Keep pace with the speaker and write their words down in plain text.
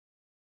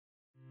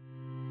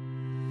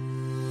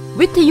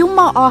วิทยุ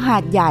มอ.หา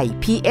ดใหญ่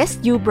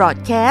PSU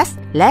Broadcast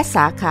และส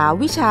าขา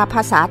วิชาภ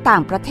าษาต่า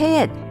งประเท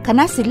ศคณ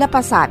ะศิลป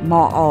ศาสตร์ม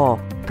อ.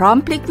พร้อม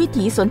พลิกวิ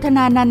ถีสนทน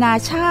านานา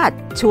ชาติ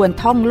ชวน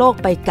ท่องโลก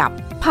ไปกับ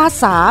ภา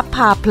ษาพ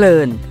าเพลิ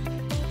น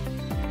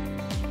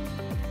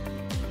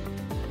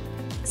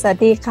สวัส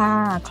ดีค่ะ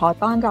ขอ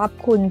ต้อนรับ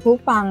คุณผู้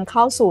ฟังเ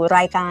ข้าสู่ร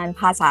ายการ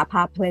ภาษาพ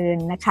าเพลิน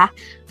นะคะ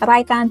รา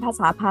ยการภา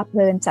ษาพาเพ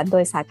ลินจัดโด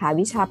ยสาขา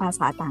วิชาภาษ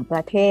าต่างปร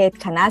ะเทศ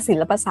คณะศิ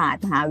ลปศาสต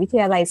ร์มหาวิท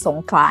ยาลัยสง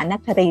ขลาน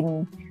ครินท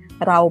ร์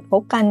เราพ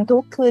บกันทุ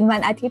กคืนวั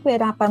นอาทิตย์เว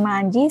ลาประมา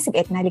ณ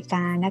 21 นาฬิก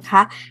านะค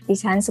ะดิ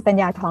ฉันสุกัญ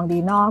ญาทองดี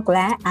นอกแล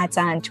ะอาจ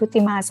ารย์ชุ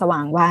ติมาสว่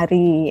างวา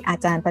รีอา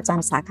จารย์ประจ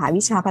ำสาขา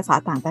วิชาภาษา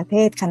ต่างประเท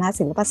ศคณะ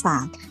ศิลปศา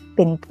สตร์เ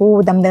ป็นผู้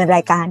ดำเนินร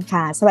ายการ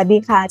ค่ะสวัสดี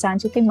ค่ะอาจารย์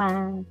ชุติมา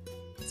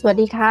สวัส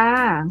ดีค่ะ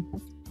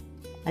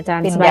อาจาร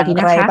ย์สบายดี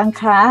นะคะบ้าง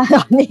คะต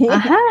อนนี้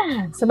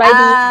สบาย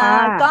ดีค่ะ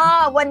ก็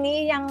วันนี้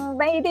ยัง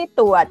ไม่ได้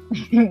ตรวจ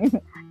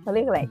เขาเ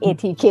รียกอะไร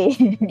ATK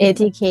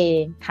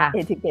ค่ะ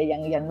ATK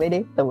ยังไม่ได้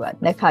ตรวจ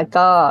นะคะ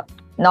ก็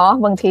เนาะ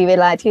บางทีเว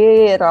ลาที่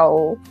เรา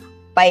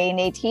ไปใ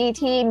นที่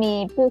ที่มี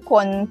ผู้ค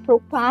นพลุ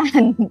กพล่า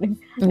น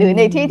หรือใ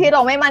นที่ที่เร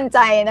าไม่มั่นใจ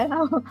นะค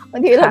ะบา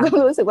งทีเราก็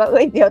รู้สึกว่า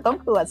เดี๋ยวต้อง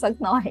ตรวจสัก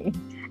หน่อย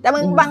แต่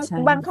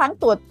บางครั้ง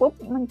ตรวจปุ๊บ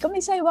มันก็ไ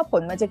ม่ใช่ว่าผ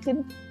ลมันจะขึ้น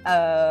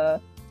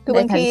คือ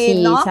บางที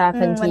เนาะ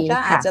มันก็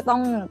อาจจะต้อ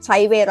งใช้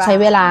เว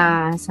ลา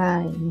ใช่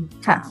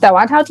ค่ะแต่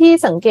ว่าเท่าที่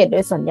สังเกตโด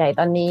ยส่วนใหญ่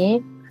ตอนนี้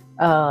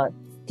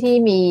ที่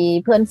มี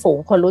เพื่อนฝูง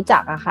คนรู้จั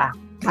กอะค่ะ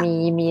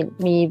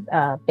มี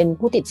เป็น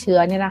ผู้ติดเชื้อ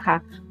เนี่ยนะคะ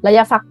ระย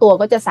ะฟักตัว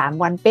ก็จะ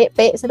3วันเ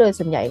ป๊ะๆซะโดย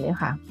ส่วนใหญ่เลย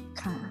ค่ะ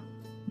ค่ะ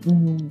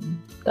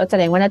ก็แส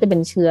ดงว่าน่าจะเป็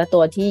นเชื้อตั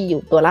วที่อ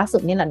ยู่ตัวล่าสุ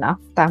ดนี่แหละเนาะ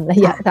ตามระ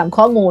ยะตาม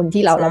ข้อมูล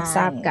ที่เรารับท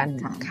ราบกัน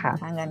ค่ะ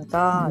ถ้างั้น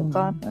ก็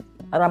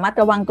ระมัด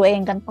ระวังตัวเอ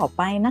งกันต่อไ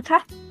ปนะคะ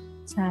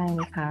ใช่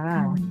ค่ะ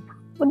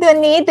เดือน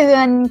นี้เดือ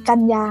นกั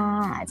นยา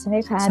ใช่ไหม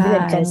คะเดือ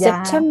นกันยา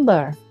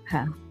September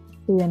ค่ะ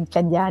เดือน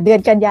กันยาเ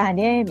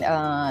นี่ย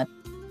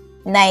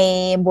ใน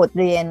บท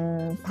เรียน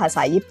ภาษ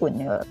าญี่ปุ่น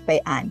ไป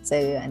อ่านเจ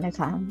อนะ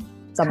คะ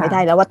จำไม่ได้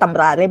แล้วว่าตำ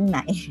ราเล่มไหน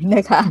น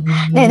ะคะ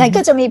ในนั้น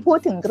ก็จะมีพูด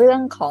ถึงเรื่อ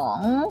งของ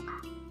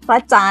พระ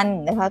จันทร์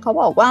นะคะเขา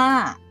บอกว่า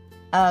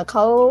เข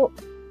า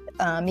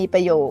มีป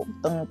ระโยค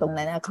ตรง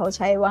นั้นนะเขาใ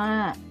ช้ว่า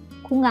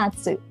คุงา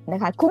จึนะ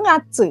คะคุงา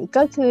จึ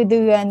ก็คือเ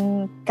ดือน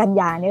กัน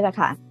ยานี่แหละ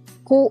ค่ะ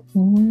คุ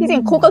ที่จริ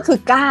งคุก็คือ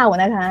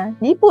9นะคะ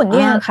ญี่ปุ่นเ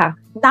นี่ย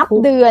นับ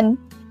เดือน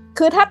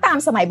คือถ้าตาม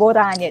สมัยโบ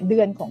ราณเนี่ยเดื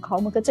อนของเขา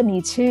มันก็จะมี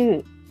ชื่อ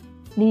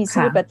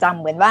ประจำ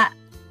เหมือนว่า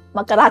ม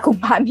กราคมกุม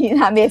ภาพันธ์มีน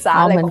าเมษา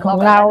อะไรของ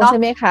เราใช่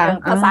ไหมคะ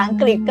ภาษาอัง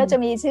กฤษก็จะ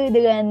มีชื่อเ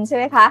ดือนใช่ไ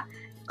หมคะ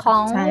ขอ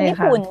งญี่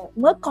ปุ่น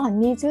เมื่อก่อน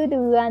มีชื่อเ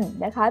ดือน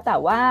นะคะแต่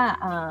ว่า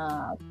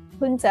เ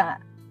พิ่งจะ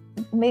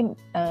ไม่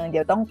เดี๋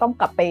ยวต้อง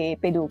กลับ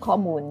ไปดูข้อ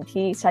มูล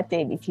ที่ชัดเจ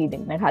นอีกทีหนึ่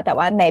งนะคะแต่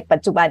ว่าในปั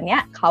จจุบันเนี้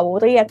ยเขา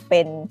เรียกเ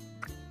ป็น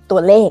ตั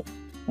วเลข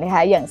นะค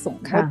ะอย่างสม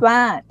มติว่า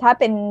ถ้า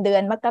เป็นเดือ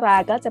นมกรา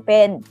ก็จะเป็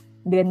น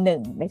เดือน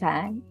1นะคะ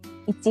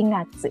อิจิง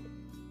าสึ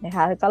นะค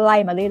ะก็ไล่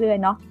มาเรื่อย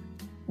ๆเนาะ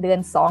เดือน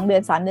2เดือ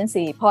น3เดือน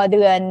4พอเ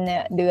ดื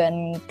อน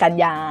กัน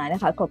ยาน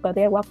ะคะเขาก็เ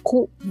รียกว่าคุ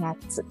งา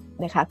สึ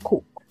นะคะคุ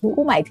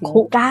หมายถึง9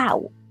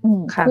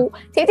คุ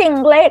ที่จริง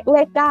เลข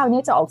9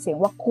นี่จะออกเสียง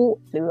ว่าคุ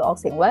หรือออก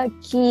เสียงว่า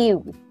คิว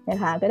นะ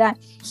คะก็ได้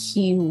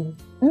คิว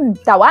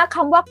แต่ว่าค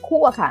ำว่าคุ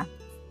อะค่ะ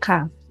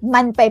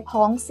มันไป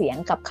พ้องเสียง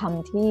กับค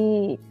ำที่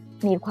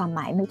มีความหม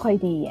ายไม่ค่อย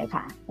ดีอะ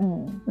ค่ะ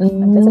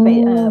มันก็จะ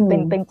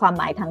เป็นความ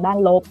หมายทางด้าน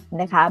ลบ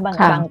นะคะบาง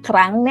ค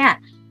รั้งเนี่ย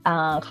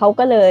เขา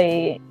ก็เลย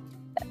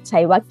ใช้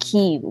ว่า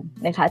คิว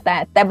นะคะ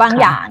แต่บาง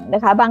อย่างน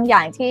ะคะบางอย่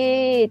าง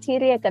ที่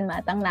เรียกกันมา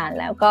ตั้งนาน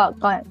แล้ว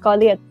ก็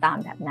เรียกตาม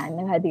แบบนั้น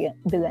นะคะเ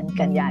ดือน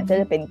กันยาก็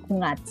จะเป็นคุ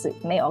งาสึ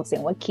ไม่ออกเสีย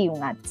งว่าคิว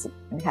งาสึ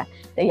นะคะ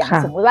แต่อย่าง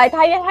สมมติว่าถ้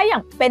าอย่า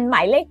งเป็นหม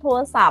ายเลขโทร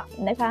ศัพท์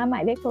นะคะหมา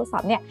ยเลขโทรศั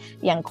พท์เนี่ย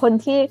อย่างคน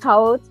ที่เขา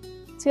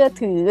เชื่อ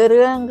ถือเ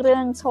รื่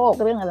องโชค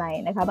เรื่องอะไร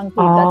นะคะบาง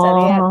ทีก็จะเ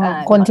รียก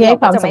คนที่ให้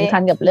ความสำคั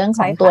ญกับเรื่องข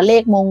องตัวเล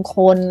ขมงค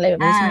ลอะไรแบ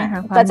บนี้ใช่ไหมค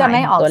ะก็จะไ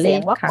ม่ออกเสีย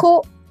งว่าคุ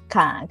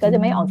ค่ะก็จะ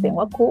ไม่ออกเสียง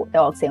ว่าคุแต่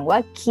ออกเสียงว่า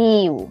คิ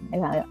วน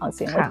ะคะออกเ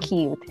สียงว่า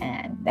คิวแท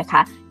นนะค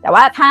ะแต่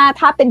ว่า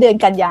ถ้าเป็นเดือน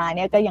กันยาเ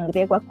นี่ยก็ยังเ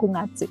รียกว่าคุง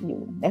าสึอ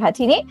ยู่นะคะ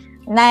ทีนี้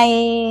ใน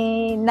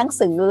หนัง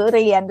สือเ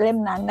รียนเล่ม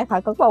นั้นนะคะ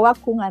ก็บอกว่า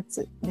คุงา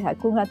สึนะคะ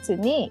คุงาสึ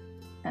นี่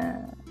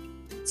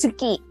สึ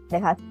กิน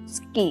ะคะ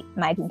สึกิ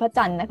หมายถึงพระ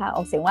จันทร์นะคะอ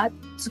อกเสียงว่า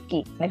สึ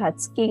กินะคะ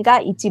สึกิが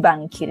一番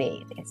綺麗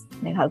です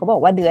นะคะก็บอ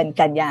กว่าเดือน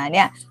กันยาเ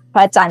นี่ยพ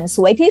ระจันทร์ส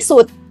วยที่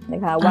สุดน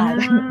ะคะว่า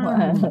กั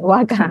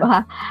นว่า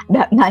แบ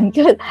บนั้น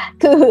คื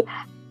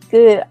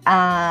อ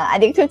อัน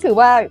นี้คือ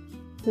ว่า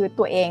คือ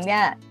ตัวเองเนี่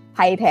ยไท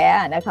ยแท้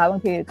นะคะบา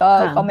งที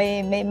ก็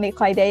ไม่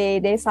ค่อย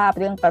ได้ทราบ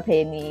เรื่องประเพ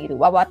ณีหรือ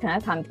ว่าวัฒน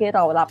ธรรมที่เร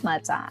ารับมา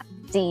จาก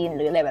จีนห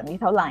รืออะไรแบบนี้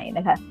เท่าไหร่น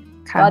ะคะ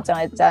ก็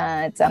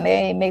จะ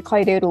ไม่ค่อ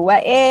ยได้รู้ว่า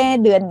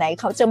เดือนไหน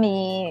เขาจะมี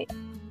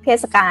เท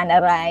ศกาลอ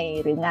ะไร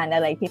หรืองานอ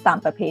ะไรที่ตาม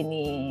ประเพ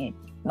ณี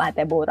มาแ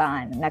ต่โบรา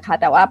ณนะคะ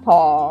แต่ว่าพอ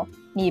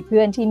มีเพื่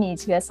อนที่มี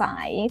เชื้อสา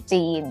ย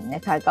จีนน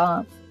ะคะก็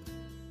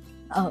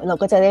เรา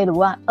ก็จะได้รู้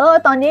ว่า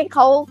ตอนนี้เข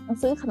า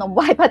ซื้อขนมไห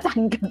ว้พระจัน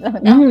ทร์กันแล้ว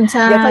นะ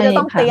เดี๋ยวเขาจะ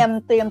ต้องเต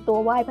รียมตัว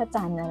ไหว้พระ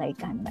จันทร์อะไร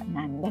กันแบบ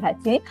นั้นนะคะ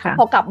ทีนี้พ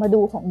อกลับมา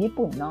ดูของญี่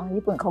ปุ่นเนาะ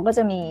ญี่ปุ่นเขาก็จ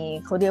ะมี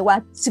เขาเรียกว่า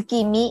สึ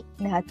กิมิ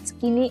นะคะสึ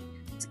กิมิ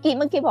สึกิเ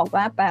มื่อกี้บอก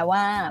ว่าแปลว่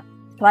า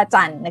พระ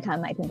จันทร์นะคะ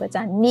หมายถึงพระ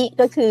จันทร์มิ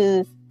ก็คือ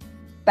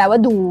แปลว่า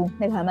ดู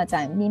นะคะมาจ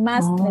ากมิมั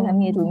สนะคะ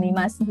มีดูมิ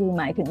มัสคือ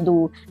หมายถึงดู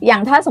อย่า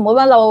งถ้าสมมติ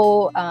ว่าเรา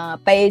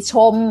ไปช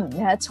มน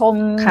ะคะ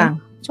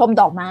ชม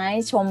ดอกไม้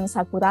ชมซ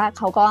ากุระเ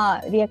ขาก็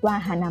เรียกว่า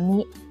ฮานามิ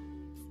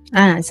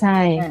ใช่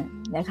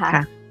นะคะ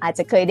อาจจ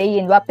ะเคยได้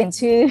ยินว่าเป็น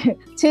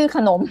ชื่อข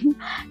นม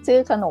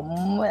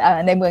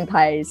ในเมืองไท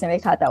ยใช่ไหม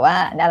คะแต่ว่า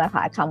นั่นแหละ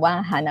ค่ะคำว่า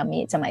ฮานามิ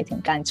จะหมายถึง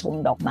การชม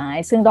ดอกไม้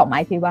ซึ่งดอกไม้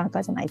ที่ว่าก็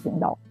จะหมายถึง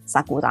ดอกซ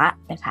ากุระ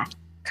นะคะ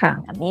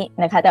แบบนี้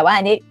นะคะแต่ว่า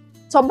อันนี้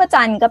ชมพระ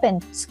จันทร์ก็เป็น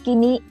สกิ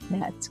มิน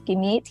ะคะสกิ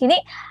มิทีนี้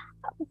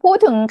พูด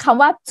ถึงค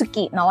ำว่าส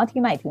กิเนาะ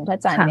ที่หมายถึงพระ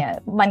จันทร์เนี่ย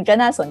มันก็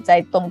น่าสนใจ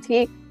ตรง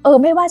ที่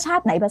ไม่ว่าชา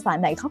ติไหนภาษา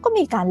ไหนเขาก็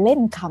มีการเล่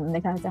นคำน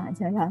ะคะอาจารย์ใ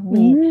ช่ไหมคะ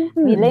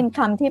มีเล่นค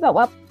ำที่แบบ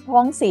ว่าพ้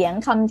องเสียง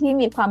คำที่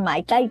มีความหมาย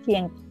ใกล้เคีย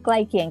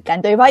งกัน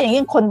โดยเฉพาะอย่าง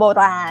ยิ่งคนโบ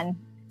ราณ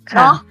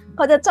เนาะเข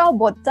าจะเจ้า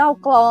บทเจ้า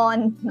กลอน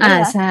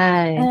ใช่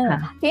ค่ะ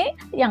ที่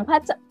อย่างพ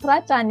ระ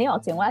จันทร์นี่ออ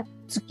กเสียงว่า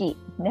สกิ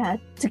นะคะ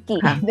สกิ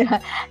นะคะ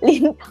ลิ้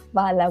น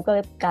บ้านแล้วก็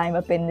กลายม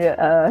าเป็น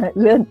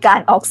เรื่องกา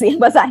รออกเสียง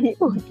ภาษาญี่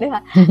ปุ่นนะค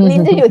ะลิ้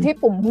นจะอยู่ที่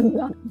ปุ่มมือ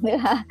น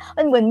ะคะ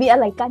มันเหมือนมีอะ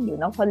ไรกั้นอยู่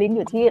เนาะพอลิ้นอ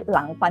ยู่ที่ห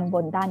ลังฟันบ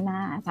นด้านหน้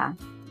าค่ะ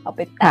เอาไป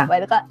แตะไว้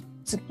แล้วก็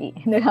สกิ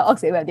นะคะออก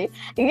เสียงแบบนี้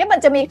อย่างนี้มัน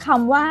จะมีค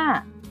ำว่า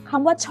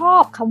ชอ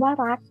บคำว่า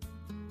รัก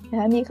นะ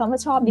คะมีคำว่า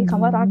ชอบมีค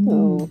ำว่ารักอ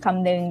ยู่ค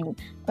ำหนึ่ง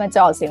มันจะ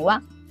ออกเสียงว่า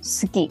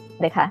สกิ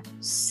นะคะ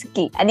ส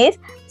กิอันนี้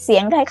เสีย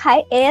งคล้าย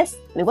ๆ S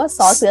หรือว่าส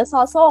อเสือซอ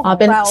โซ่ขอ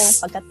งเรา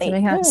ปกติ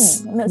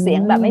เสีย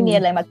งแบบไม่มีอ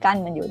ะไรมากั้น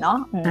มันอยู่เนาะ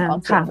ออ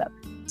กเสียงแบบ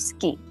ส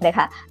กินะค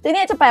ะที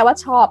นี้จะแปลว่า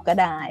ชอบก็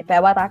ได้แปล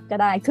ว่ารักก็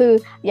ได้คือ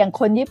อย่าง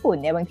คนญี่ปุ่น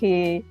เนี่ยบางที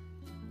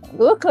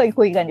ก็เคย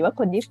คุยกันอยู่ว่า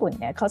คนญี่ปุ่น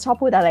เนี่ยเขาชอบ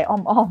พูดอะไร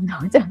อ้อมๆเนา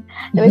ะจะ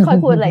ไม่ค่อย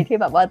พูดอะไรที่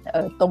แบบว่า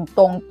ต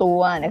รงตัว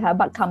นะคะ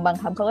บาง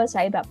คำเขาก็ใ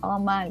ช้แบบอ้อ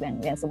มมาก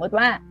อย่างสมมติ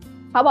ว่า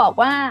เขาบอก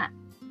ว่า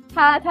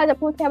ถ้าจะ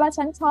พูดแค่ว่า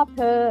ฉันชอบเ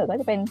ธอก็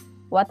จะเป็น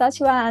วัต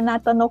ชิวานา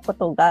โตโนโก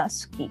โตะ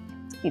สกิ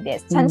เด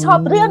สฉันชอบ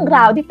เรื่องร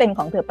าวที่เป็นข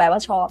องเธอแปลว่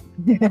าชอบ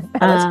แปล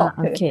ว่าชอบเ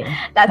ธอ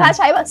แต่ถ้าใ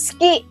ช้ว่าส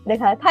กินะ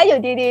คะถ้าอยู่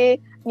ดี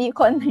ๆมี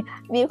ค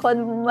น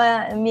มา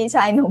มีช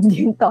ายหนุ่ม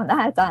ยืนต่อหน้า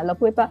อาจารย์เรา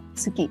พูดว่า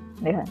สกิ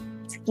นะคะ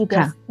สกิเด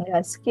สนะค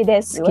ะสกิเด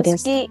สหรือว่าส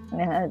กิ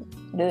นะคะ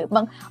หรือ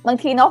บาง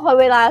ทีเนาะพอ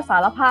เวลาสา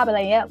รภาพอะไร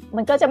เงี้ย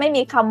มันก็จะไม่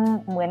มีค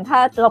ำเหมือนถ้า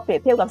เราเปรีย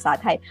บเทียบกับภาษา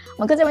ไทย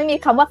มันก็จะไม่มี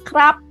คำว่าค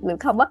รับหรือ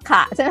คำว่าข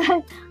ะใช่ไหม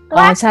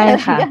ใช่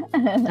ค่ะ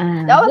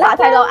แล้วภาษา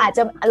ไทยเราอา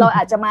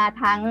จจะมา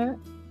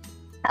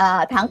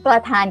ทั้งประ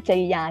ธานก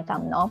ริยากรร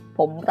มเนาะผ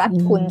มรัก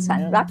คุณฉั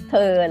นรักเธ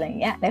ออะไร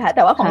เงี้ยนะคะแ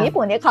ต่ว่าของญี่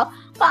ปุ่นเนี่ยเขา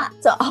ก็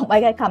จะออกมา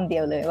แค่คำเดี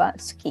ยวเลยว่า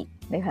สกิ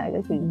นะคะก็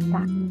คือ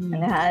รัก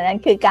นะคะนั่น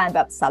คือการแบ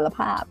บสารภ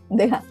าพ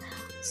นะคะ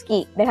สกิ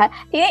นะคะ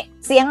ทีนี้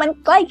เสียงมัน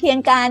ใกล้เคียง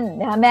กัน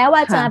นะคะแม้ว่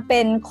าจะเป็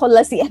นคนล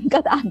ะเสียงก็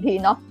ตามที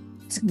เนาะ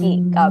สกิ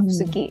กับ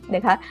สกิน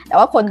ะคะแต่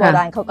ว่าคนโบร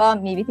าณเขาก็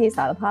มีวิธีส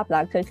ารภาพ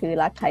รักคือ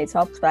รักใครช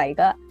อบใคร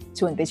ก็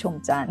ชวนไปชม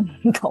จันทร์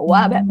เขาว่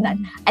าแบบนั้น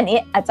อันนี้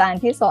อาจารย์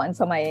ที่สอน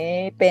สมัย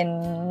เป็น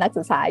นัก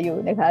ศึกษาอยู่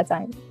นะคะอาจา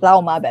รย์เล่า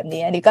มาแบบ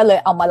นี้อันนี้ก็เลย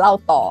เอามาเล่า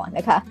ต่อน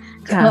ะคะ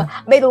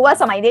ไม่รู้ว่า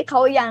สมัยนี้เข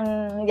า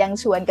ยัง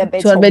ชวนกันไป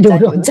ชมดู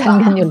ดวงจันท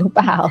ร์กันอยู่หรือเป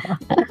ล่า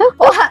เ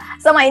พราะว่า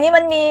สมัยนี้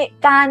มันมี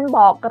การบ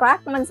อกรัก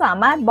มันสา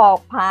มารถบอก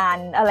ผ่าน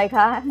อะไรค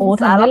ะ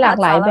ทำได้หลาก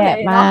หลายแบบ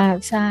มาก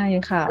ใช่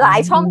ค่ะหลาย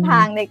ช่องท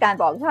างในการ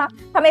บอก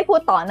ถ้าไม่พูด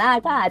ต่อหน้า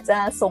ก็อาจจะ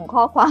ส่ง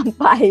ข้อความ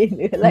ไปห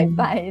รืออะไร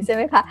ไปใช่ไ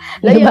หมคะ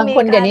แล้วบางค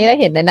นเดี๋ยวนี้เรา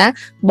เห็นเลยนะ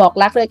บอ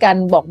กรักด้วยกัน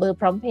บอกเบอร์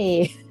พร้อมเพ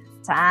ย์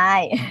ใช่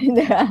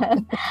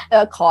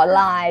ขอไ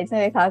ลน์ใช่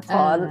ไหมคะ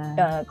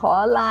ขอ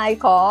ไลน์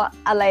ขอ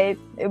อะไร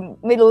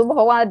ไม่รู้เพ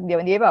ราะว่าเดี๋ย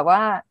วนี้แบบว่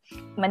า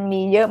มัน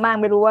มีเยอะมาก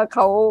ไม่รู้ว่าเข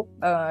า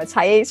ใ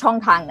ช้ช่อง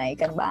ทางไหน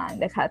กันบ้าง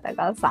นะคะแต่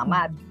ก็สาม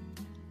ารถ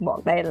บอก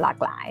ได้หลาก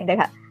หลายนะ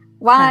คะ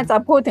ว่าจะ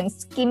พูดถึง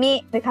สกิมิ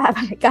นะคะ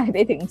กลายไป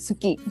ถึงส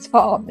กิช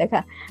อบนะค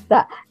ะแ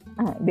ต่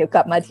เดี๋ยวก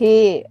ลับมาที่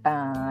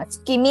ส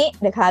กิมิ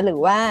นะคะหรือ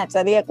ว่าจะ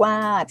เรียกว่า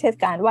เทศ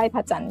กาลไหว้พร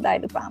ะจันทร์ได้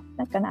หรือเปล่า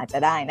ก็น่าจะ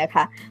ได้นะค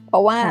ะเพรา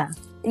ะว่า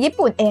ญี่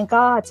ปุ่นเอง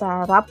ก็จะ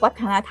รับวั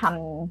ฒนธรรม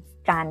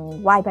การ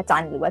ไหว้พระจั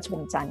นทร์หรือว่าช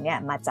มจันทร์เนี่ย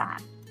มาจาก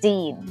จี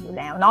นอยู่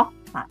แล้วเนาะ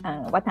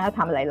วัฒนธร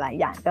รมหลายๆ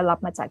อย่างก็รับ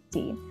มาจาก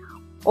จีน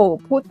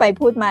พูดไป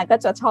พูดมาก็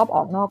จะชอบอ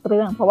อกนอกเ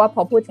รื่องเพราะว่าพ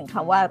อพูดถึงค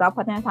ำว่ารับ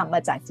วัฒนธรรมม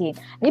าจากจีน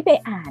นี่ไป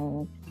อ่าน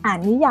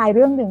นิยายเ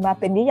รื่องหนึ่งมา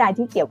เป็นนิยาย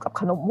ที่เกี่ยวกับ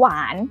ขนมหว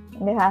าน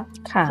นะคะ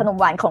ขนม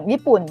หวานของ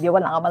ญี่ปุ่นเดี๋ยววั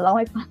นหลังเอามาเล่าใ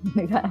ห้ฟัง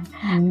นะคะ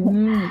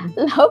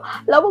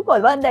แล้วปรากฏ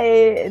ว่าใ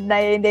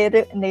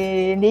น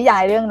นิยา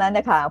ยเรื่องนั้น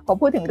นะคะพอ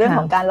พูดถึงเรื่องข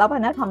องการรับวั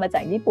ฒนธรรมมาจ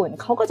ากญี่ปุ่น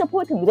เขาก็จะพู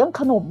ดถึงเรื่อง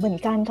ขนมเหมือน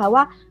กันค่ะ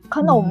ว่าข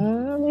นม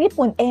ญี่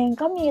ปุ่นเอง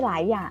ก็มีหลา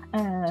ยอย่าง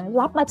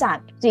รับมาจาก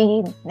จี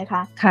นนะค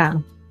ะ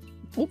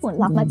ญี่ปุ่น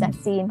รับมาจาก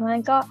จีนเพราะฉะ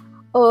นั้นก็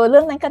เรื่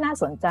องนั้นก็น่า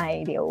สนใจ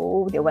เดี๋ย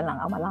ววันหลัง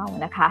เอามาเล่า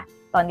นะคะ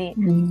ตอนนี้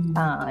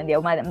เดี๋ยว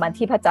มา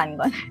ที่พระจันทร์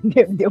ก่อนเ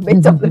ดี๋ยวไป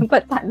จบเรื่องพร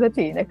ะจันทร์สัก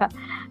ทีนะคะ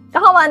ก็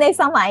เข้ามาใน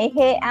สมัยเฮ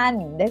อัน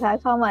นะคะ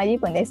เข้ามาญี่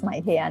ปุ่นในสมัย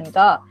เฮอัน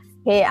ก็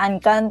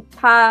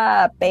ถ้า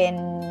เป็น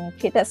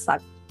คริส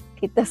ต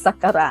คริสตศั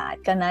กราช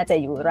ก็น่าจะ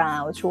อยู่รา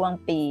วช่วง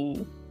ปี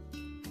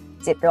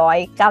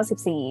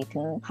794ถึ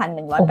ง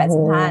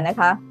1185นะ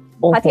คะ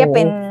ถ้าเทียบเ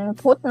ป็น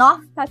พุทธเนาะ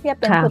ถ้าเทียบ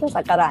เป็นพุทธ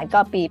ศักราชก็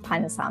ปี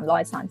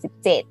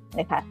1337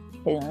นะคะ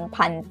ถึง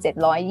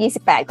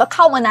1728ก็เ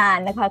ข้ามานาน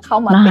นะคะเข้า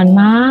มา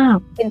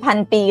เป็นพัน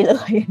ปีเล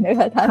ยนะค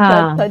ะ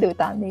ถ้าดู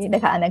ตามนี้น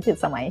ะคะอันนั้นคือ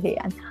สมัยเฮ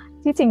อัน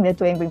ที่จริงเนี่ย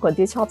ตัวเองเป็นคน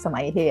ที่ชอบส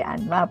มัยเฮอัน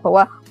มากเพราะ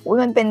ว่า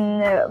มันเ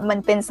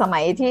ป็นส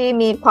มัยที่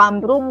มีความ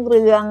รุ่งเ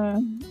รือง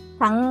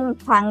ทั้ง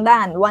ทางด้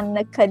านวรรณ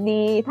ค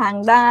ดีทาง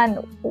ด้าน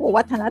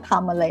วัฒนธรร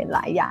มอะไรหล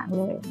ายอย่างเ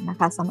ลยนะ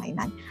คะสมัย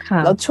นั้น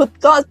แล้วชุด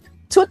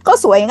ก็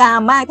สวยงาม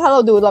มากถ้าเรา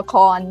ดูละค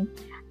ร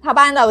ถ้า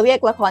บ้านเราเรียก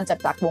ละครจั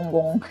กรว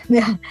งศ์เ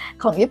นี่ย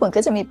ของญี่ปุ่นก็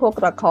จะมีพวก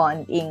ละคร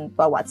อิงป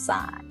ระวัติศ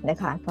าสตร์นะ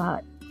คะก็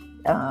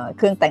เ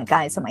ครื่องแต่งก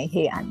ายสมัยเฮ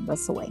อันก็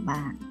สวยม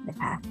ากนะ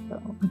คะ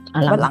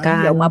วันหลัง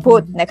เดี๋ยวมาพู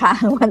ดนะคะ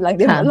วันหลังเ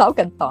ดี๋ยวมาเล่า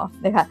กันต่อ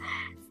นะคะ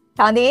ค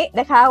ราวนี้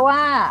นะคะว่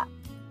า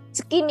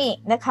ซึกิมิ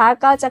นะคะ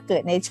ก็จะเกิ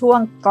ดในช่วง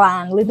กลา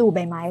งฤดูใบ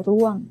ไม้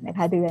ร่วงนะค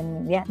ะเดื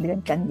อน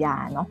กันยา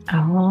เนาะอ๋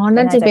อ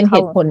นั่นจึงเป็นเห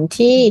ตุผล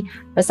ที่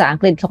ภาษาอัง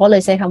กฤษเขาก็เล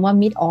ยใช้คำว่า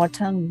mid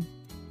autumn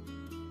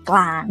กล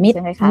างใ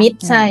ช่ไหมคะ mid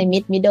ใช่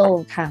middle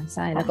ค่ะใ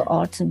ช่แล้วก็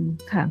autumn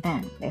ค่ะ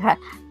นะคะ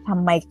ท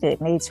ำไมเกิด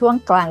ในช่วง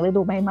กลางฤ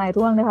ดูใบไม้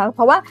ร่วงนะคะเพ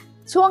ราะว่า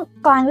ช่วง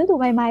กลางฤดู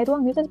ใบไม้ร่วง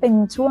นี้ก็จะเป็น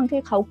ช่วง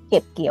ที่เขาเก็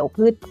บเกี่ยว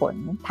พืชผล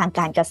ทางก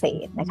ารเกษ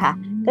ตรนะคะ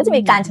ก็จะ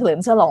มีการเฉลิม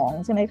ฉลอง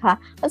ใช่ไหมคะ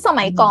แล้วส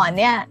มัยก่อน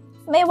เนี่ย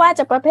ไม่ว่า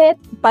จะประ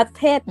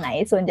เทศไหน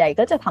ส่วนใหญ่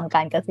ก็จะทำก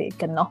ารเกษตร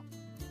กันเนาะ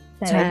ใ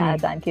ช่ไหมคะอา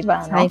จารย์คิดว่า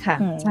ใช่ค่ะ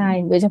ใช่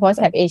โดยเฉพาะแ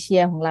ถบเอเชี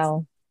ยของเรา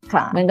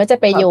ค่ะมันก็จะ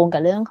ไปโยงกั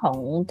บเรื่องของ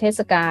เทศ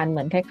กาลเห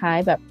มือนคล้าย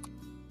ๆแบบ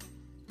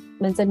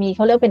มันจะมีเข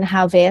าเรียกเป็น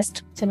harvest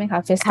ใช่ไหมคะ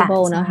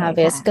festival เนาะ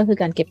harvest ก็คือ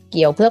การเก็บเ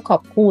กี่ยวเพื่อขอ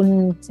บคุณ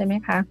ใช่ไหม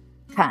คะ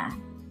ค่ะ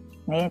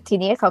นี่ที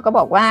นี้เขาก็บ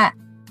อกว่า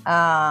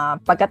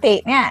ปกติ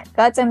เนี่ย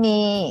ก็จะมี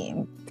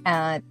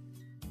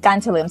การ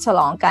เฉลิมฉล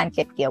องการเ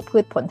ก็บเกี่ยวพื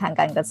ชผลทาง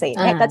การเกษตร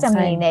เนี่ยก็จะ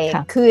มีใน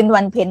คืน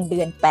วันเพ็ญเดื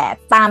อน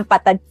8ตาม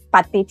ป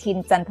ฏิทิน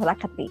จันทร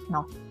คติเน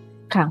าะ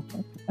ค่ะ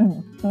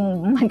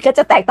มันก็จ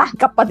ะแตกต่าง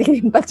กับปฏิ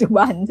ทินปัจจุ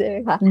บันใช่ไหม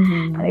คะ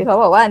อันนี้เขา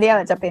บอกว่าเนี่ย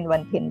จะเป็นวั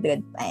นเพ็ญเดือน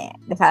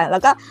8นะคะแล้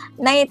วก็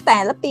ในแต่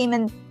ละปีมั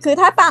นคือ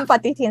ถ้าตามป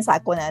ฏิทินสา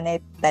กลใน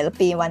แต่ละ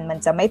ปีวันมัน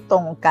จะไม่ตร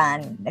งกัน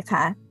นะค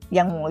ะอ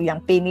ย่าง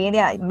ปีนี้เ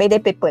นี่ยไม่ได้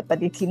ไปเปิดป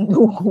ฏิทิน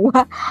ดูว่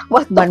า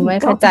วันไหว้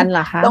พระจันทร์เหร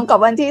อคะตรงกับ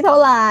วันที่เท่า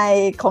ไหร่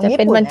ของญี่ปุ่นจะ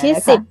เป็นวันที่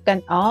10กัน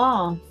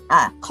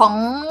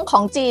ขอ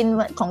งจีน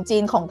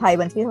ของไทย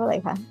วันที่เท่าไหร่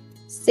คะ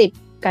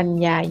10กัน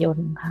ยายน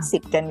ค่ะ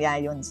10กันยา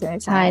ยนใช่ไหม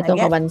ใช่ตรง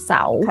กับวันเส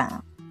าร์ค่ะ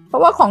เพรา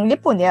ะว่าของญี่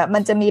ปุ่นเนี่ยมั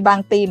นจะมีบาง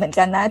ปีเหมือน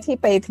กันนะที่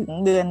ไปถึง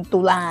เดือนตุ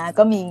ลา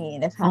ก็มี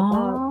นะคะ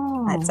ก็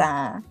อาจ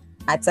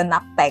จะนั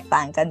บแตกต่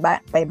างกัน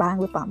ไปบ้าง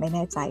หรือเปล่าไม่แ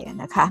น่ใจ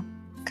นะคะ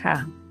ค่ะ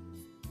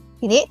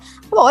ทีนี้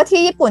เขาบอกว่า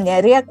ที่ญี่ปุ่นเนี่ย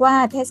เรียกว่า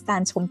เทศกา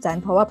ลชมจันท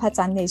ร์เพราะว่าพระ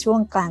จันทร์ในช่วง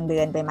กลางเดื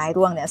อนใบไม้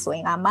ร่วงเนี่ยสวย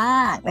งามม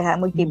ากนะคะ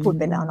เมื่อกี้พูด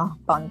ไปแล้วเนาะ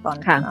ตอน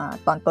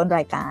ต้นร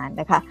ายการ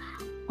นะคะ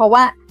เพราะว่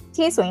า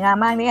ที่สวยงาม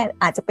มากเนี่ย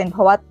อาจจะเป็นเพร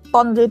าะว่า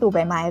ต้นฤดูใบ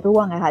ไม้ร่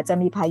วงนะคะจะ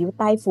มีพายุ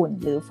ใต้ฝุ่น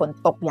หรือฝน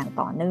ตกอย่าง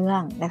ต่อเนื่อ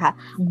งนะคะ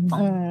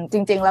จ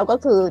ริงๆแล้วก็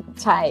คือ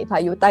ใช่พา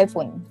ยุใต้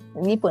ฝุ่น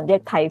ญี่ปุ่นเรีย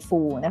กไทฟู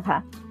นะคะ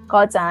ก็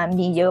จะ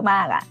มีเยอะม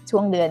ากอะช่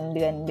วงเดื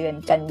อน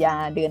กันยา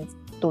เดือน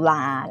ตุล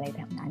าอะไรแ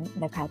บบนั้น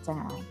นะคะจะ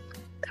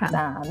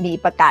มี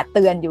ประกาศเ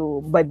ตือนอยู่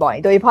บ่อย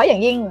ๆโดยเฉพาะอย่า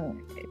งยิ่ง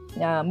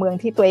เมือง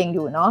ที่ตัวเองอ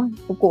ยู่เนาะ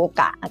ฟุกุโอ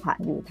กะค่ะ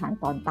อยู่ทาง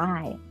ตอนใต้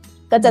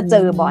ก็จะเจ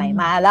อบ่อย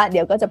มาแล้วเ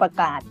ดี๋ยวก็จะประ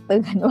กาศเตื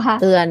อนว่า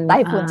ไต้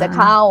ฝุ่นจะ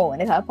เข้า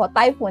นะคะพอไ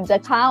ต้ฝุ่นจะ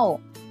เข้า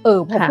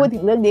พอพูดถึ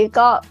งเรื่องนี้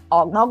ก็อ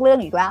อกนอกเรื่อง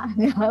อีกแล้ว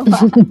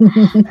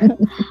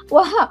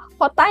ว่าพ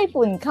อไต้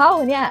ฝุ่นเข้า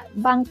เนี่ย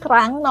บางค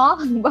รั้งเนาะ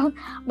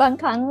บาง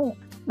ค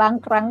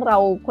รั้งเรา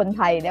คนไ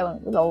ทยเนี่ย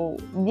เรา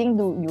ยิ่ง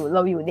ดูอยู่เร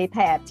าอยู่ในแถ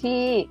บ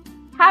ที่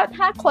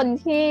ถ้าคน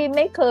ที่ไ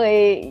ม่เคย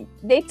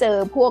ได้เจอ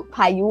พวกพ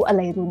ายุอะไ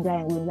รรุนแร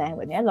งแ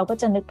บบนี้เราก็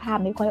จะนึกภาพ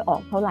ไม่ค่อยออ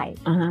กเท่าไหร่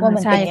ว่ามั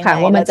นเป็นยังไง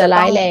ว่ามันจะร้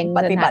ายแรงป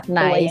ฏิบัติ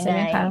ตัวยังไ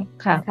ง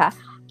ค่ะ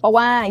เพราะ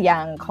ว่าอย่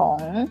างข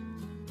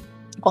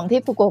องที่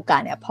ฟุกุโอกะ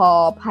เนี่ยพอ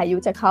พายุ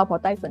จะเข้าพอ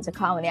ไต้ฝุ่นจะ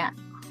เข้าเนี่ย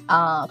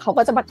เขา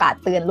ก็จะประกาศ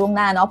เตือนล่วงห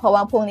น้าเนาะเพราะว่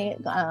าพวกนี้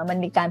มัน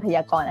มีการพย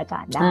ากรณ์อาก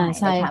าศได้น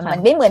ะคะมั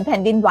นไม่เหมือนแผ่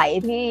นดินไหว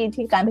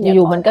ที่การพยากรณ์อ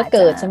ยู่มันก็เ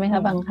กิดใช่ไหมค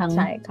ะบางครั้งใ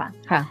ช่ค่ะ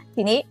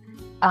ทีนี้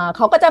เข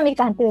าก็จะมี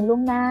การเตือนล่ว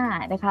งหน้า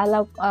นะคะแ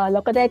ล้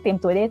วก็ได้เตรียม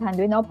ตัวได้ทัน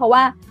ด้วยเนาะเพราะว่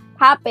า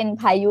ถ้าเป็น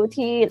พายุ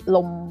ที่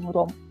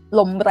ล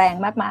มแรง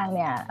มากๆเ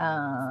นี่ย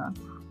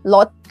ร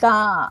ถ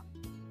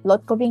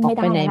ก็วิ่งไม่ไ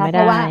ด้นะคะเพ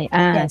ราะว่า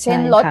อย่างเช่น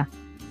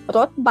ร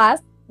ถบัส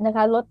นะค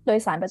ะรถโดย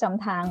สารประจ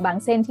ำทางบาง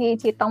เส้น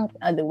ที่ต้อง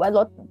หรือว่าร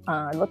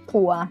ถ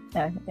ทัวร์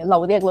เรา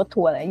เรียกรถ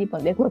ทัวร์อะไรญี่ปุ่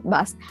นเรียกรถ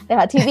บัสนะค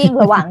ะที่วิ่ง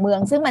ระหว่างเมือง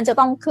ซึ่งมันจะ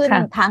ต้องขึ้น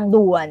ทาง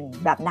ด่วน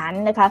แบบนั้น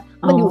นะคะ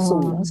มันอยู่สู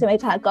งใช่ไหม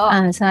คะก็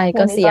ใช่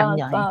ก็เสี่ยง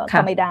หน่อย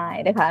ก็ไม่ได้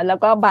นะคะแล้ว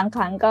ก็บางค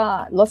รั้งก็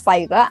รถไฟ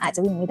ก็อาจจ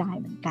ะวิ่งไม่ได้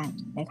เหมือนกัน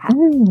นะคะ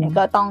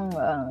ก็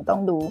ต้อง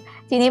ดู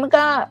ทีนี้มัน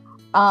ก็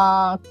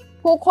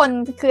ผู้คน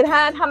คือ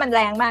ถ้ามันแร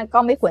งมากก็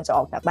ไม่ควรจะอ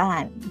อกจากบ้า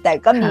นแต่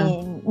ก็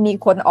มี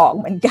คนออก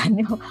เหมือนกัน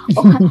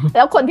แ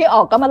ล้วคนที่อ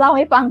อกก็มาเล่าใ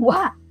ห้ฟังว่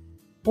า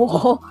โอ้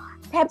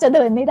แทบจะเ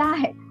ดินไม่ได้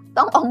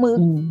ต้องเอามือ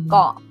เก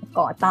เก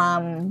าะตา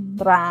ม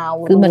ราว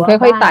คือมัน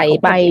ค่อยๆไต่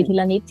ไปที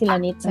ละนิดทีละ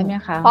นิดใช่ไหม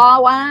คะเพราะ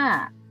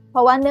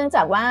ว่าเนื่องจ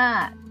ากว่า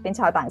เป็น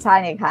ชาวต่างชาติ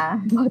ไงคะ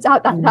เพราะชาว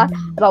ต่างชาติ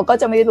เราก็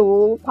จะไม่รู้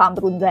ความ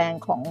รุนแรง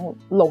ของ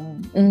ลม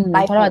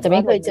เพราะเราจะไ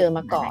ม่เคยเจอม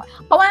าก่อน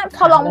เพราะว่าพ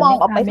อลองมอง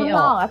ออกไปข้าง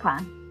นอกอะค่ะ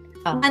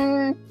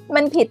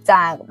มันผิด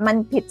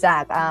จา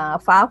ก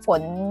ฟ้าฝ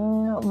น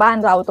บ้าน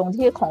เราตรง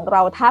ที่ของเร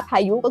าถ้าพา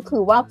ยุก็คื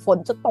อว่าฝน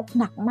จะตก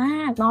หนักม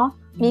ากเนาะ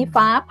มี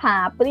ฟ้าผ่า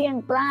เปรี้ยง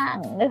ปร้าง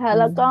นะคะ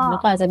แล้วก็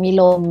อาจจะมี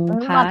ลม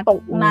พัดต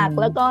กหนัก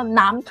แล้วก็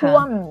น้ำท่ว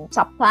ม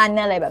ฉับพลัน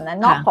อะไรแบบนั้น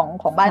นอก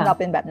ของบ้านเรา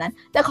เป็นแบบนั้น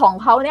แต่ของ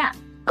เขาเนี่ย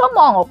ก็ม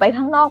องออกไป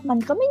ข้างนอกมัน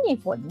ก็ไม่มี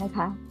ฝนนะค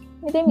ะ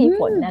ไม่ได้มี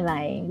ฝนอะไร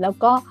แล้ว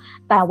ก็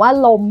แต่ว่า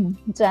ลม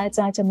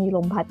จะมีล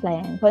มพัดแร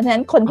งเพราะฉะนั้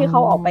นคนที่เข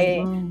าออกไป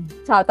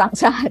ชาวต่าง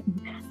ชา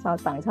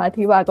ติ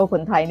ที่ว่าก็ค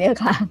นไทยเนี่ย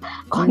ค่ะ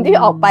คนที่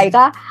ออกไป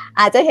ก็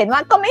อาจจะเห็นว่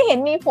าก็ไม่เห็น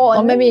มีฝน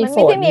มันไม่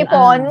ได้มีฝ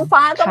น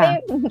ฟ้าก็ไม่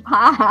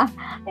ผ่า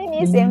ไม่มี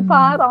เสียงฟ้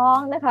าร้อง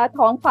นะคะ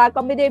ท้องฟ้าก็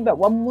ไม่ได้แบบ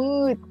ว่ามื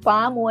ดฟ้า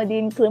มัวดิ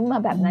นครึ้มมา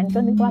แบบนั้นก็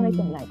นึกว่าไม่เ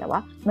ป็นไรแต่ว่า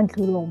มัน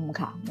คือลม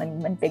ค่ะ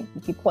มันเป็นอิ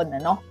ทธิพลน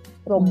ะเนาะ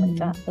ลม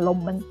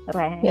มันแ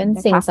รงเพราะฉะนั้น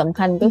สิ่งสำ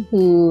คัญก็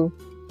คือ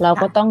เรา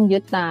ก็ต้องยึ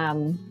ดตาม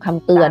ค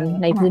ำเตือน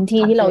ในพื้น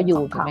ที่ที่เราอ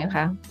ยู่ถูกไหมค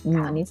ะ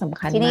อันนี้สำ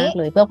คัญมาก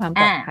เลยเพื่อความ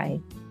ปลอดภัย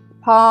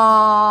พอ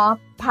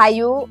พา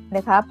ยุน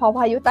ะคะพอพ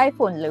ายุใต้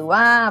ฝุ่นหรือว่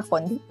าฝ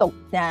นที่ตก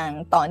อย่าง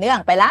ต่อเนื่อง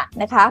ไปละ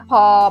นะคะพ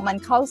อมัน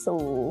เข้า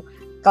สู่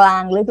กลา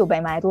งฤดูใบ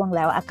ไม้ร่วงแ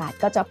ล้วอากาศ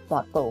ก็จะปลอ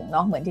ดโปร่งเน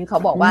าะเหมือนที่เขา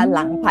บอกว่าห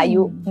ลังพา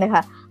ยุนะค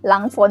ะหลั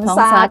งฝน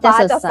ฟ้าจะ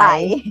ใส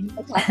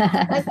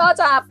แล้วก็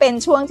จะเป็น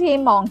ช่วงที่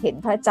มองเห็น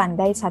พระจันทร์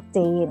ได้ชัดเจ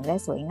นและ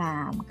สวยงา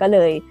มเข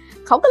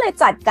าก็เลย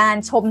จัดการ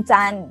ชม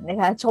จันทร์นะ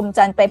คะชม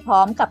จันทร์ไปพร้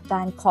อมกับก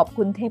ารขอบ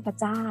คุณเทพ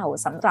เจ้า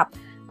สำหรับ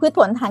พืชผ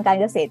ลทางการ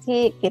เกษตร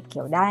ที่เก็บเ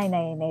กี่ยวได้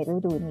ในฤ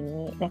ดูนี้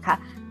นะคะ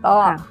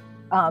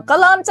ก็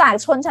เริ่มจาก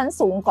ชนชั้น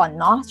สูงก่อน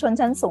เนาะชน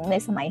ชั้นสูงใน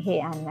สมัยเฮ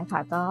อันนะคะ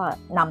ก็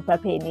นำประ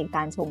เพณีก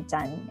ารชม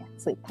จันทร์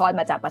สืบทอด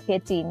มาจากประเทศ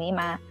จีนนี้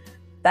มา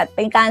จัดเ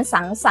ป็นการ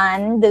สังสรร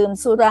ค์ดื่ม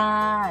สุรา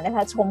นะค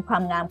ะชมควา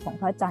มงามของ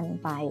พระจันทร์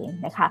ไป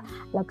นะคะ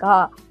แล้วก็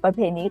ประเพ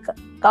ณี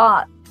ก็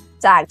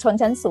จากชน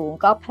ชั้นสูง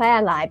ก็แพร่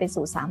หลายไป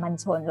สู่สามัญ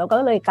ชนแล้วก็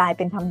เลยกลายเ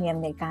ป็นธรรมเนียม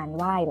ในการไ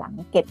หว้หลัง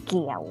เก็บเ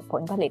กี่ยวผ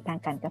ลผลิตทาง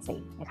การเกษ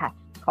ตรนะคะ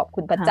ขอบ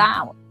คุณพระเจ้า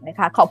นะค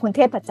ะขอบคุณเท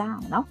พเจ้า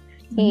เนาะ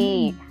ที่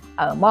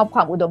มอบคว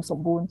ามอุดมสม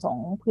บูรณ์ของ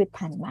พืช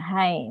พันธุ์มาใ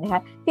ห้นะค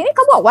ะทีนี้เข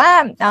าบอกว่า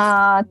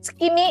ส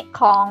กิมิ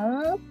ของ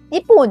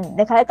ญี่ปุ่น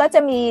นะคะก็จะ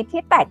มี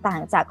ที่แตกต่า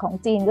งจากของ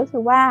จีนก็คื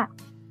อว่า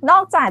นอ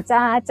กจาก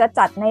จะ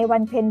จัดในวั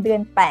นเพ็ญเดือ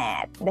น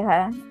8นะคะ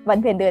วัน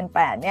เพ็ญเดือน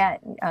8เนี่ย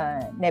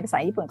ในภาษา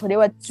ญี่ปุ่นเขาเรีย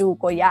กว่าจู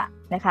โกยะ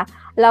นะคะ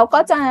แล้วก็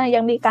จะยั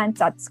งมีการ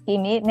จัดสกิ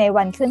มิใน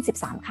วันขึ้น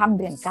13ค่ำ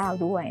เดือน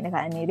9ด้วยนะค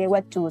ะอันนี้เรียกว่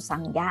าจูซั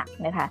งยะ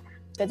นะคะ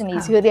ก็จะมี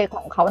ชื่อเรียกข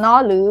องเขาเนาะ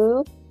หรือ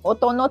โอ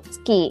โตโนส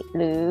กิ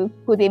หรือ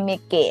คุริเม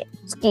เกะ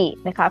สกิ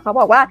นะคะเขา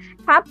บอกว่า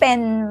ถ้าเป็น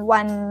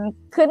วัน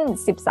ขึ้น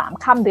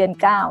13ค่ำเดือน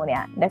9เนี่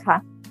ยนะคะ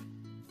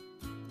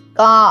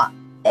ก็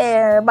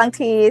บาง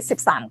ที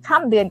13ค่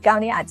ำเดือน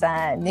9นี่อาจจะ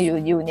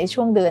อยู่ใน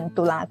ช่วงเดือน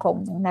ตุลาคม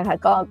นะคะ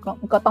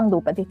ก็ต้องดู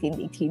ปฏิทิน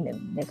อีกทีหนึ่ง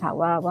นะคะ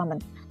ว่ามัน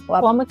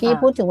เพราะเมื่อกี้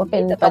พูดถึงว่าเป็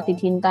นปฏิ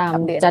ทินตาม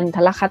จันท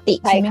รคติ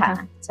ใช่ไหมคะ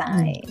ใช่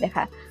นะค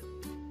ะ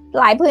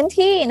หลายพื้น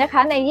ที่นะค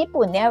ะในญี่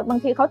ปุ่นเนี่ยบาง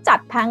ทีเขาจัด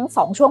ทั้ง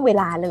2ช่วงเว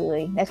ลาเลย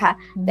นะคะ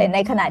แต่ใน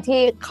ขณะที่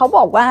เขาบ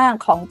อกว่า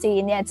ของจี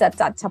นเนี่ยจะ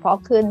จัดเฉพาะ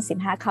ขึ้น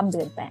15ค่ำเดื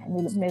อน8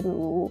ไม่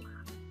รู้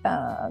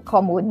ข้อ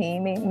มูลนี้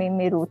ไ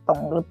ม่รู้ตร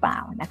งหรือเปล่า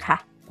นะคะ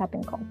ถ้าเป็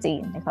นของจี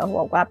นนะคะเขา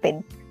บอกว่าเป็น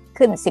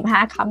ขึ้น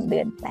15ค่ำเดื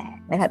อน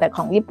8นะคะแต่ข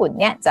องญี่ปุ่น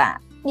เนี่ยจะ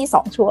มี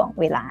2ช่วง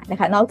เวลานะ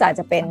คะนอกจาก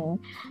จะเป็น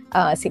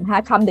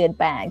15ค่ำเดือน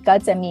8ก็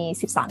จะมี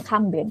13ค่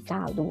ำเดือน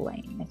9ด้วย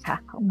นะคะ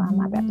เขา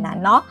มาแบบนั้น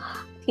เนาะ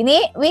ที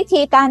นี้วิ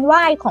ธีการไห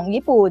ว้ของ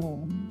ญี่ปุ่น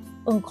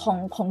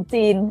ของ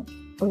จีน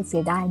เสี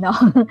ยดายเนาะ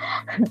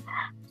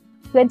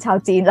เพื่อนชาว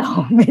จีนเรา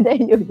ไม่ได้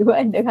อยู่ด้ว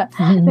ยนะคะ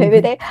ไ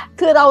ม่ได้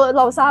คือเ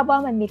ราทราบว่า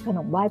มันมีขน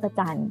มไหว้พระ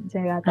จันทร์ใช่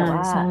ไหมคะแต่ว่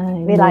า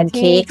เวลา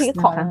ที่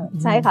ของ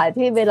ใช่ค่ะ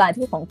ที่เวลา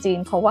ที่ของจีน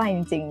เขาไหว้จ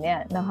ริงๆเนี่ย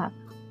นะคะ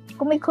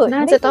ก็ไม่เคย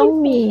น่าจะต้อง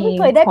มีไม่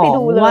เคยได้ไป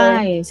ดูเล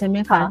ยใช่ไหม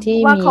คะที่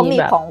ว่าเขามี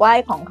ของไหว้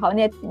ของเขาเ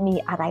นี่ยมี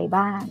อะไร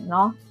บ้างเน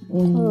าะ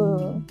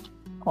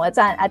ของอา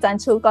จาร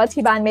ย์ชูก็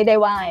ที่บ้านไม่ได้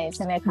ไหว้ใ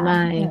ช่ไหมคะไ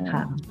ม่ค่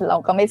ะเรา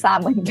ก็ไม่ทราบ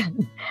เหมือนกัน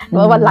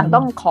ว่าวันหลังต้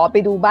องขอไป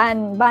ดูบ้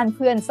านเ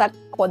พื่อนสัก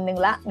คนหนึ่ง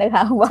ละนะค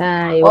ะว่า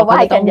ไหว้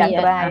กันอย่าง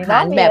ไร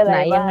แบบไหน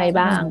ยังไง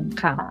บ้าง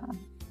ค่ะ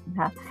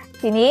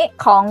ทีนี้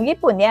ของญี่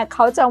ปุ่นเนี่ยเข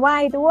าจะไหว้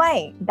ด้วย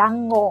ดัง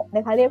โงะน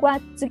ะคะเรียกว่า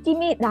ซึกิ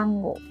มิดัง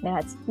โงะนะค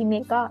ะซึกิมิ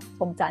ก็ช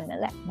มจันทร์นั่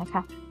นแหละนะค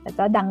ะแล้ว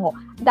ก็ดังโงะ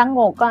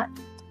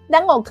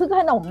คือข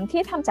นม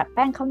ที่ทำจากแ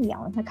ป้งข้าวเหนีย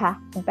วนะคะ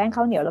เป็นแป้งข้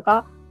าวเหนียวแล้วก็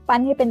ปั้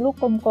นให้เป็นลูก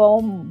กล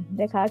ม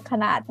ๆนะคะข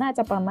นาดน่าจ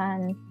ะประมาณ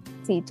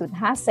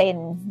 4.5 เซน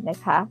นะ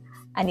คะ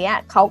อันนี้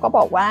เขาก็บ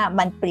อกว่า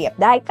มันเปรียบ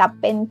ได้กับ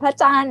เป็นพระ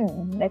จันทร์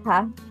นะคะ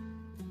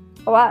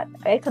เพราะว่า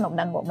ขนม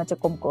ดังโงะมันจะ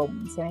กลม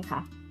ๆใช่ไหมคะ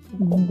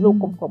ลูก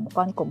กลมๆ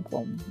ก้อนกล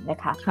มๆนะ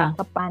คะ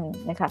ก็ปั้น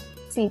นะคะ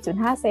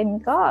 4.5 เซน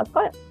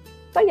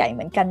ก็ใหญ่เห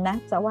มือนกันนะ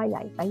จะว่าให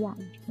ญ่ก็ใหญ่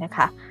นะค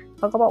ะเ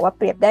ขาก็บอกว่าเ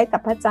ปรียบได้กั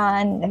บพระจั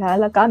นทร์นะคะ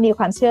แล้วก็มีค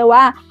วามเชื่อว่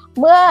า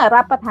เมื่อ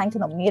รับประทานข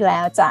นมนี้แล้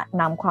วจะ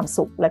นำความ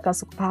สุขและก็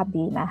สุขภาพ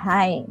ดีมาใ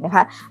ห้นะค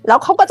ะแล้ว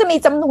เขาก็จะมี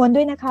จำนวน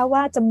ด้วยนะคะว่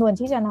าจำนวน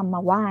ที่จะนำม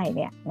าไหว้เ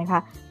นี่ยนะคะ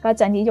ก็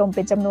จะนิยมเ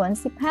ป็นจำนวน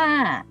15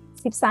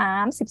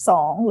 13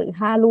 12หรือ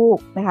5ลูก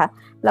นะคะ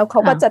แล้วเขา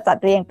ก็จะจัด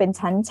เรียงเป็น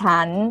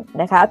ชั้น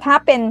ๆนะคะ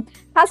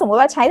ถ้าสมมติ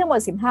ว่าใช้ทั้งหม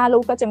ด15ลู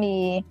กก็จะมี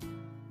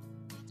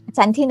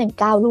ชั้นที่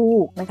1 9ลู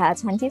กนะคะ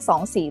ชั้นที่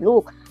2 4ลู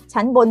ก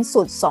ชั้นบน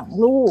สุด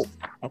2ลูก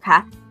นะคะ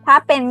ถ้า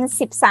เป็น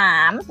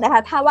13นะค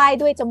ะถ้าไหว้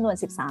ด้วยจำนวน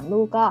13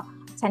ลูกก็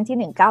ชั้น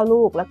ที่1 9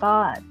ลูกแล้วก็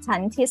ชั้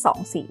นที่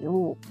2 4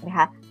ลูกนะค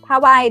ะถ้า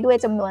ไหว้ด้วย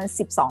จำนวน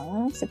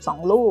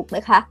12ลูกน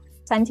ะคะ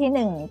ชั้น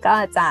ที่1ก็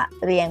จะ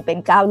เรียงเป็น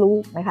9ลู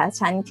กนะคะ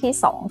ชั้นที่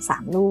2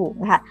 3ลูก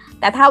นะคะ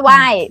แต่ถ้าไห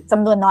ว้จ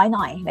ำนวนน้อยห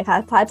น่อยนะคะ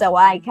ถ้าจะไห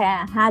ว้แค่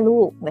5ลู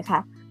กนะคะ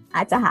อ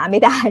าจจะหาไม่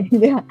ได้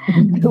นะคะ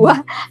ห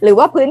รือ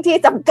ว่าพื้นที่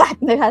จำกัด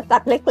นะคะจั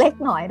ดเล็ก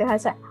ๆหน่อยนะคะ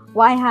ไห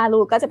ว้5ลู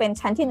กก็จะเป็น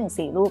ชั้นที่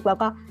1 4ลูกแล้ว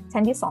ก็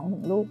ชั้นที่2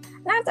 1ลูก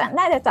น่า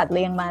จะจัดเ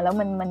รียงมาแล้ว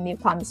มันมี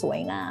ความสวย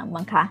งาม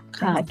มั้งคะ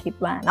นะคะคิด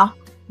ว่าเนาะ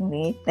ตรง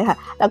นี้นะคะ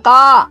แล้ว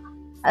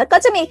ก็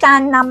จะมีกา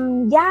รน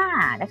ำหญ้า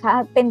นะคะ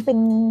เ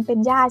ป็น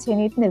หญ้าช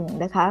นิดหนึ่ง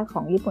นะคะข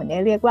องญี่ปุ่น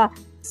เรียกว่า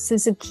ซู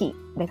ซูกิ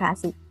นะคะ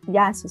ห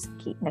ญ้าซูซู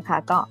กินะคะ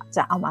ก็จ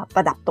ะเอามาป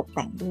ระดับตกแ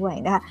ต่งด้วย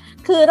นะคะ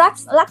คือ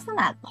ลักษณ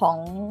ะของ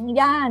ห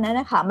ญ้านั้น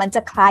นะคะมันจ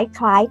ะค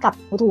ล้ายกับ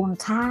รวง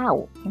ข้าว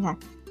นะคะ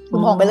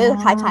มองไปเลย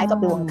คล้ายๆกับ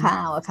รวงข้า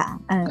วอะค่ะ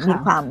มี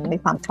คว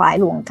ามคล้าย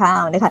รวงข้า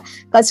วนะคะ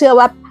ก็เชื่อ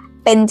ว่า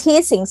เป็นที่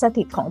สิงส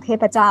ถิตของเท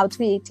พเจ้า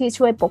ที่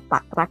ช่วยปกปั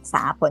กรักษ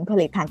าผลผ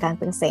ลิตทางการ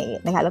เกษตร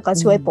นะคะแล้วก็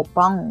ช่วยปก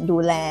ป้องดู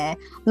แล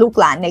ลูก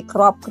หลานในค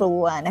รอบครั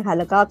วนะคะ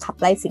แล้วก็ขับ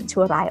ไล่สิ่ง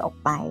ชั่วร้ายออก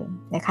ไป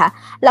นะคะ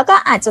แล้วก็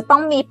อาจจะต้อ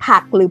งมีผั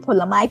กหรือผ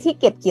ลไม้ที่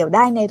เก็บเกี่ยวไ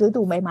ด้ในฤ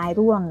ดูใบไม้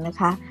ร่วงนะ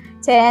คะ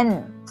เช่น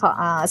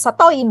ซาโ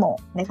ตอิโมะ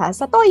นะคะ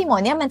ซาโตอิโม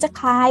ะเนี่ยมันจะ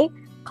คล้า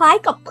ย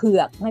กับเผื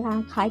อกนะคะ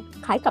ค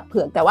ล้ายกับเผื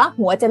อกแต่ว่า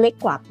หัวจะเล็ก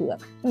กว่าเผือก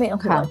ไม่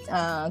หัว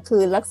คื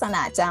อลักษณ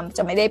ะจ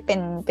ะไม่ได้เ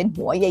ป็น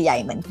หัวใหญ่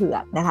ๆเหมือนเผือ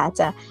กนะคะ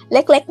จะเ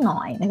ล็กๆหน่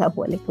อยนะคะ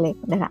หัวเล็ก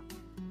ๆนะคะ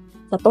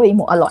ซาโตอิโ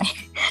มะอร่อย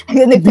คื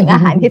อนึกถึงอา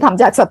หารที่ท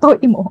ำจากซาโต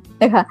อิโมะ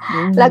นะคะ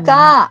แล้วก็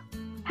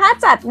ถ้า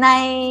จัดใน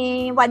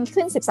วัน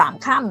ขึ้น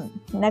13ค่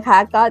ำนะคะ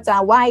ก็จะ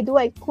ไหว้ด้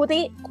วย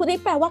คุริ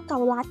แปลว่าเกา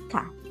ลัด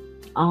ค่ะ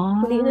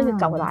คุริก็คือ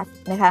เกาลัด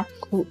นะคะ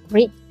คุ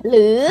ริห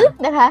รื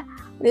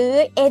อ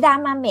เอดา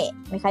มะเมะ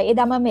นะคะเอ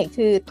ดามะเมะ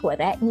คือถั่ว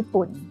แระญี่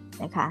ปุ่น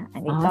นะคะอั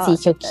นนี้ก็สี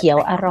เขียว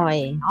ๆอร่อย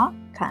เนาะ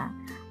ค่ะ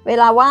เว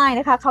ลาไหว้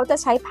นะคะเขาจะ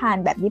ใช้พาน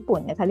แบบญี่ปุ่น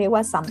นะคะเรียกว่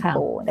าซัมโป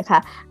นะคะ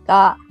ก็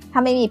ถ้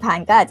าไม่มีพาน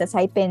ก็อาจจะใ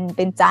ช้เ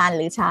ป็นจานห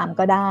รือชาม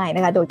ก็ได้น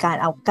ะคะโดยการ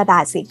เอากระดา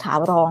ษสีขาว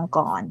รอง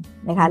ก่อน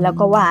นะคะแล้ว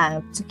ก็วาง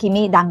ซุกิ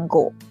มิดังโก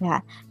ะนะค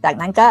ะจาก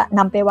นั้นก็น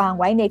ำไปวาง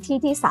ไว้ใน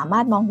ที่สามา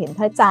รถมองเห็นพ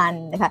ระจันท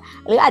ร์นะคะ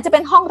หรืออาจจะเป็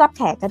นห้องรับแ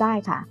ขกก็ได้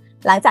ค่ะ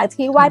หลังจาก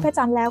ที่ไหว้พระ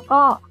จันทร์แล้ว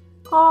ก็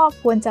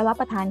ควรจะรับ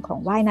ประทานของ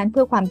ไหว้นั้นเ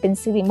พื่อความเป็น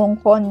สิริมง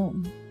คล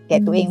แก่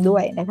ตัวเองด้ว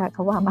ยนะคะเข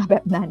าว่ามาแบ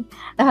บนั้น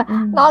นะคะ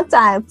นอกจ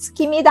าก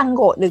คิมิดังโ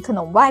กะหรือขน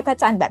มไหว้พระ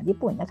จันทร์แบบญี่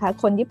ปุ่นนะคะ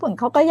คนญี่ปุ่น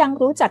เขาก็ยัง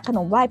รู้จักขน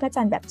มไหว้พระ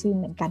จันทร์แบบจีน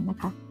เหมือนกันนะ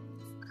คะ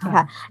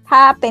ถ้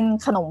าเป็น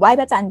ขนมไหว้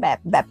พระจันทร์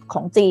แบบข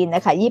องจีนน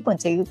ะคะญี่ปุ่น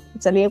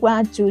จะเรียกว่า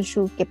จู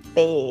ชูเกเป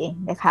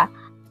นะคะ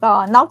ก็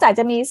นอกจาก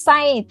จะมีไส้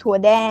ถั่ว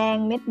แดง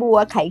เม็ดบัว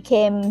ไข่เ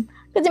ค็ม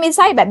ก็จะมีไ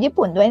ส้แบบญี่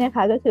ปุ่นด้วยนะค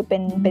ะก็คือเ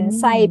ป็น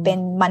ไส้เป็น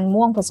มัน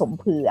ม่วงผสม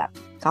เผือก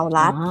เกา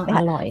ลัดนะค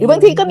ะหรือบา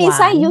งทีก็มีไ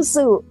ส้ยู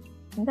สุ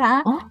นะคะ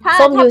ถ้าเ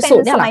ป็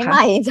นสมัยให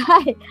ม่ใช่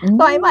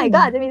สมัยใหม่ก็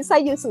อาจจะมีไส้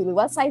ยูสุหรือ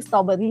ว่าไส้สตรอ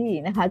เบอรี่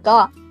นะคะก็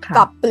ป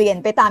รับเปลี่ยน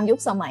ไปตามยุค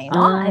สมัยเน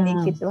าะอันนี้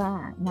คิดว่า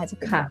น่าจะเ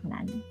ป็นแบบ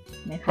นั้น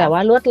นะคะแต่ว่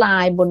าลวดลา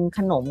ยบนข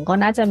นมก็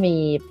น่าจะมี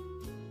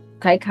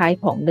คล้าย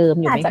ๆของเดิม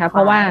อยู่ไหมคะเพ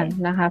ราะ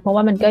ว่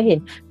ามันก็เห็น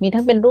มี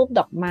ทั้งเป็นรูปด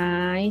อกไม้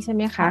ใช่ไ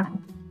หมคะ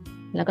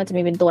แล้วก็จะ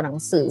มีเป็นตัวหนัง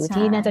สือ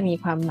ที่น่าจะมี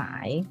ความหมา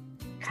ย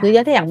คือ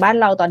ถ้าอย่างบ้าน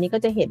เราตอนนี้ก็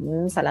จะเห็น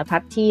สารพั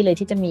ดที่เลย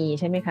ที่จะมี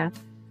ใช่ไหมคะ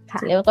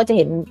แล้วก็จะเ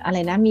ห็นอะไร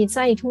นะมีไ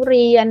ส้ทุเ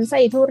รียน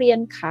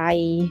ไข่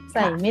ไ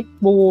ส้เม็ด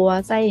บัว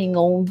ไส้ง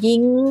งยิ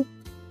ง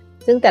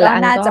ซึ่งแต่ละอั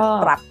นก็น่าจะ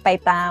ปรับไป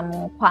ตาม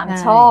ความ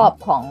ชอบ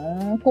ของ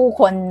ผู้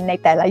คนใน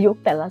แต่ละยุค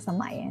แต่ละส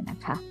มัยนะ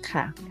คะ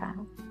ค่ะ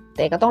แ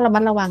ต่ก็ต้องระมั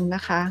ดระวังน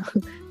ะคะ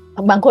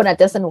บางคนอาจ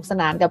จะสนุกส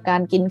นานกับกา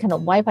รกินขน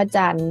มไหว้พระ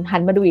จันทร์หั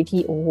นมาดูอีกที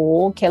โอ้โห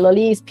แคลอ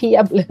รี่เพีย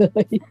บเล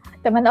ย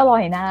แต่มันอร่อ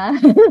ยนะ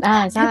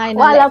ใช่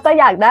ว่าแล้วก็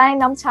อยากได้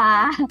น้ำชา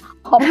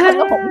หอมข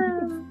นม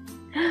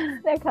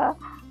นะคะ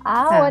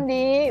วัน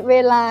นี้เว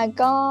ลา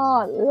ก็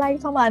ไล่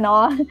เข้ามาเนา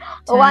ะ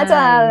ว่า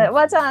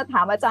จะถ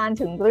ามอาจารย์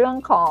ถึงเรื่อง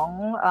ของ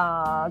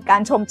กา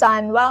รชมจั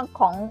นทร์ว่า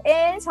ของ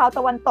ชาวต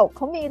ะวันตกเ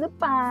ขามีหรือ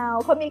เปล่า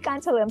เขามีการ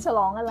เฉลิมฉล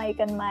องอะไร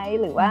กันไหม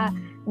หรือว่า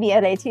มีอ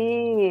ะไรที่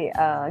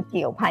เ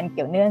กี่ย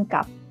วเนื่อง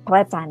กับพร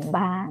ะจันทร์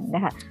บ้างน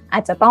ะคะอา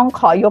จจะต้อง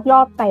ขอยกย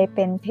อดไปเ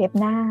ป็นเทป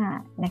หน้า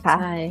นะคะ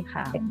ใช่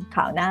ค่ะเป็น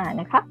ข่าวหน้า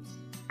นะคะ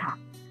ค่ะ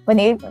วัน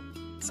นี้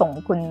ส่ง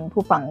คุณ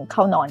ผู้ฟังเข้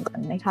านอนก่อน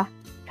ไหมคะ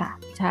ค่ะ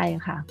ใช่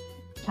ค่ะ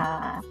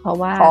เพราะ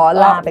ว่าขอ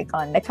ลาไปก่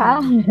อนนะคะ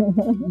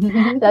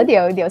แล้วเ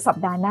ดี๋ยวสัป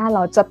ดาห์หน้าเร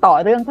าจะต่อ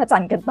เรื่องพระจั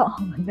นทร์กันต่อ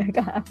นะค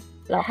ะ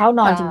เราเข้า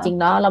นอนจริงๆ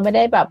เนาะเราไม่ไ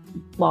ด้แบบ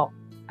บอก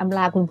อำล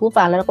าคุณผู้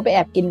ฟังแล้วเราก็ไปแอ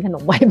บกินขน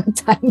มไหว้พระ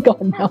จันทร์ก่อ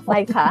นเนาะใช่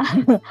ค่ะ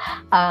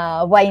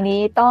วัย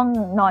นี้ต้อง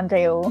นอนเ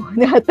ร็ว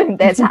ตื่น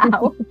แต่เช้า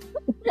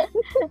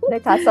น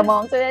ะคะสมอ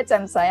งจะได้แจ่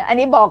มใสอัน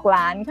นี้บอกหล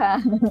านค่ะ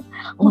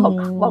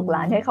บอกหล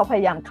านให้เขาพย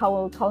ายามเ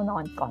ข้านอ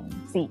นก่อน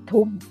4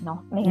 ทุ่มเนาะ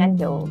ไม่งั้น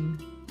เดี๋ยว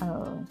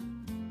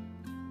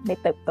ไม่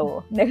เติบโต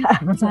นะคะ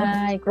ใช่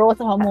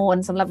growth hormone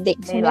สำหรับเด็ก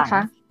ใช่ไหมค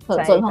ะ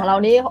ส่วนของเรา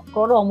นี่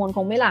growth hormone ค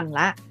งไม่หลั่ง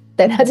ละแ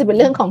ต่น่าจะเป็น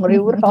เรื่องของ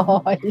ริ้วรอ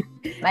ย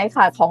ไม่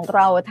ค่ะของเ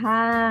ราถ้า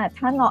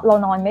เรา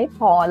นอนไม่พ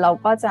อเรา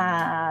ก็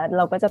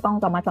จะต้อง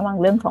ระมัดระวัง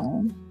เรื่องของ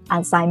อั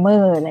ลไซเมอ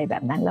ร์อะไรแบ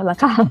บนั้นแล้วล่ะ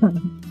ค่ะ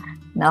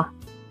เนาะ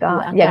ก็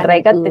อย่างไร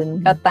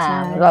ก็ตา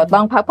มเราต้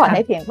องพักผ่อนใ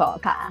ห้เพียงพอ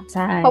ค่ะ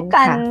พบ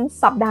กัน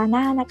สัปดาห์ห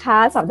น้านะคะ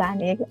สัปดาห์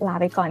นี้ลา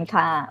ไปก่อน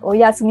ค่ะโอ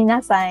ยาสมินา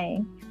ไซ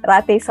รา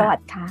ตรีสวัส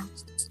ดิ์ค่ะ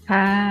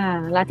ค่ะ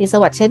ราตรีส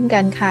วัสดิ์เช่นกั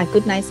นค่ะ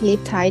Good night sleep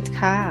tight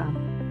ค่ะ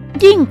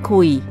ยิ่ง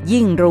คุย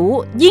ยิ่งรู้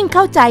ยิ่งเ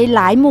ข้าใจห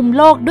ลายมุม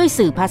โลกด้วย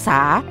สื่อภาษ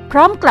าพ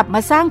ร้อมกลับม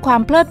าสร้างควา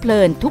มเพลิดเพลิ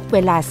นทุกเว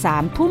ลา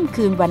 3 ทุ่ม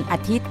คืนวันอา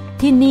ทิตย์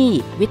ที่นี่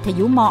วิท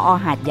ยุมอ.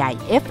หาดใหญ่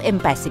FM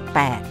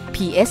 88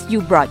 PSU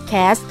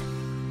Broadcast